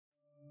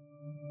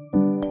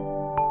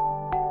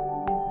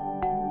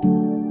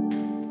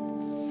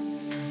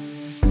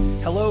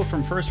Hello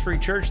from First Free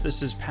Church.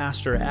 This is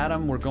Pastor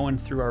Adam. We're going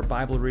through our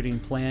Bible reading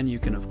plan. You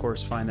can, of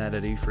course, find that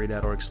at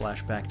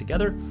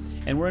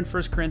efree.org/backtogether. And we're in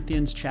 1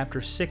 Corinthians chapter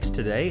 6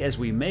 today as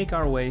we make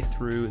our way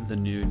through the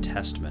New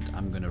Testament.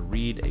 I'm going to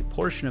read a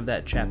portion of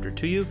that chapter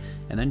to you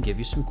and then give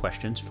you some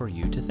questions for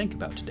you to think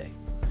about today.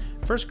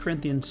 1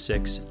 Corinthians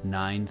 6,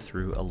 9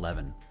 through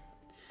 11.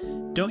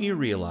 Don't you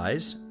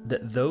realize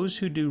that those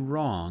who do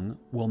wrong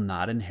will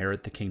not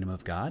inherit the kingdom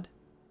of God?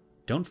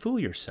 Don't fool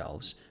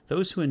yourselves.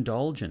 Those who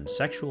indulge in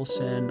sexual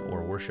sin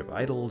or worship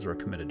idols or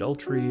commit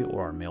adultery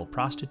or are male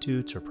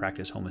prostitutes or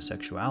practice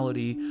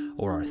homosexuality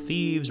or are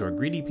thieves or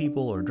greedy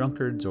people or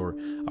drunkards or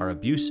are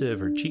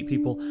abusive or cheat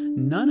people,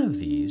 none of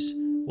these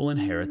will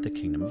inherit the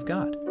kingdom of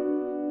God.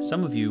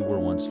 Some of you were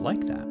once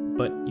like that,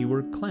 but you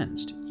were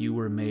cleansed. You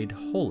were made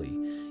holy.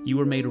 You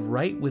were made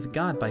right with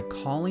God by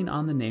calling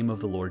on the name of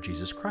the Lord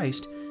Jesus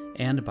Christ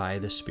and by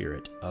the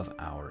Spirit of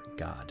our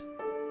God.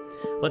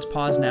 Let's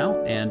pause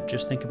now and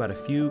just think about a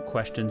few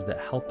questions that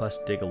help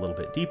us dig a little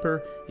bit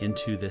deeper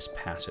into this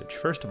passage.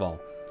 First of all,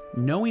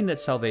 knowing that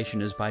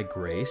salvation is by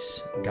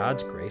grace,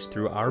 God's grace,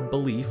 through our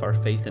belief, our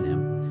faith in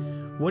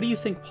Him, what do you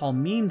think Paul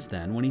means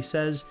then when he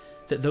says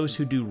that those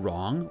who do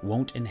wrong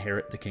won't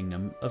inherit the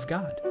kingdom of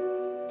God?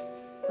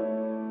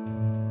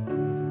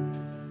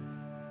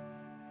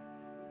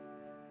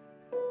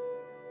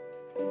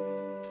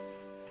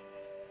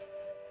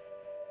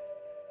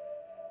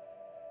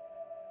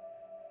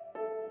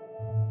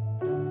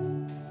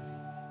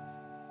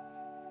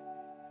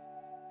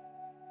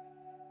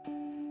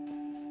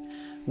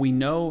 We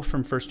know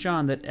from 1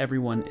 John that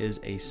everyone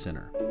is a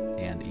sinner,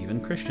 and even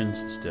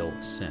Christians still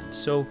sin.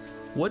 So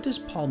what does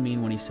Paul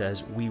mean when he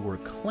says we were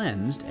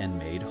cleansed and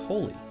made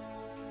holy?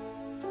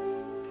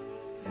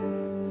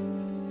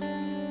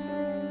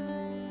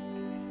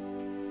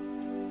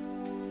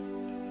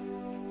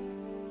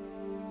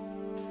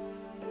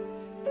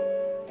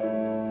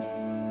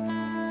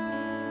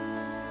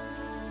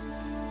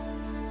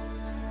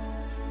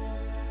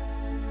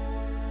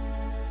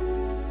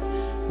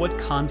 What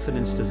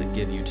confidence does it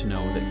give you to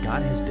know that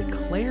God has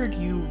declared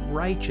you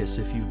righteous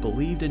if you've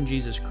believed in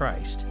Jesus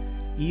Christ,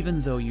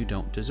 even though you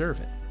don't deserve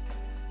it?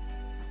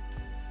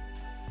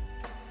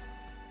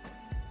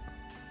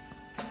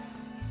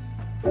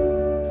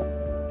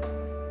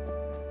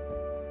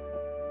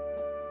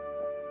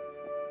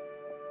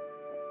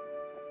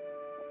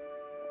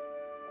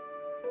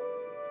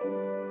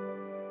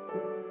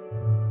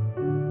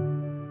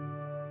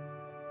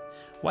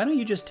 Why don't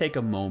you just take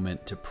a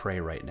moment to pray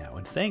right now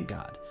and thank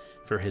God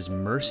for His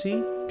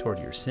mercy toward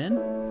your sin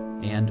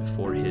and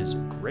for His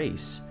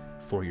grace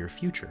for your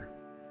future.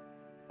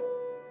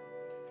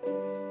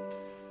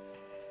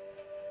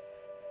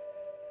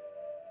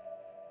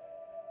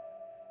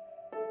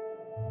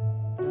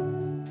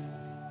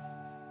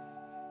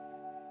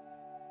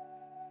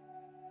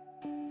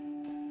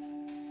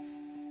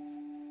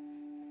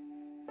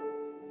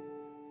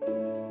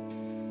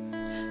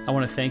 I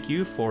want to thank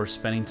you for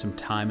spending some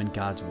time in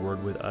God's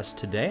Word with us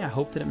today. I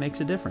hope that it makes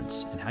a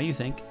difference in how you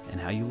think and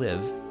how you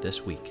live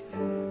this week.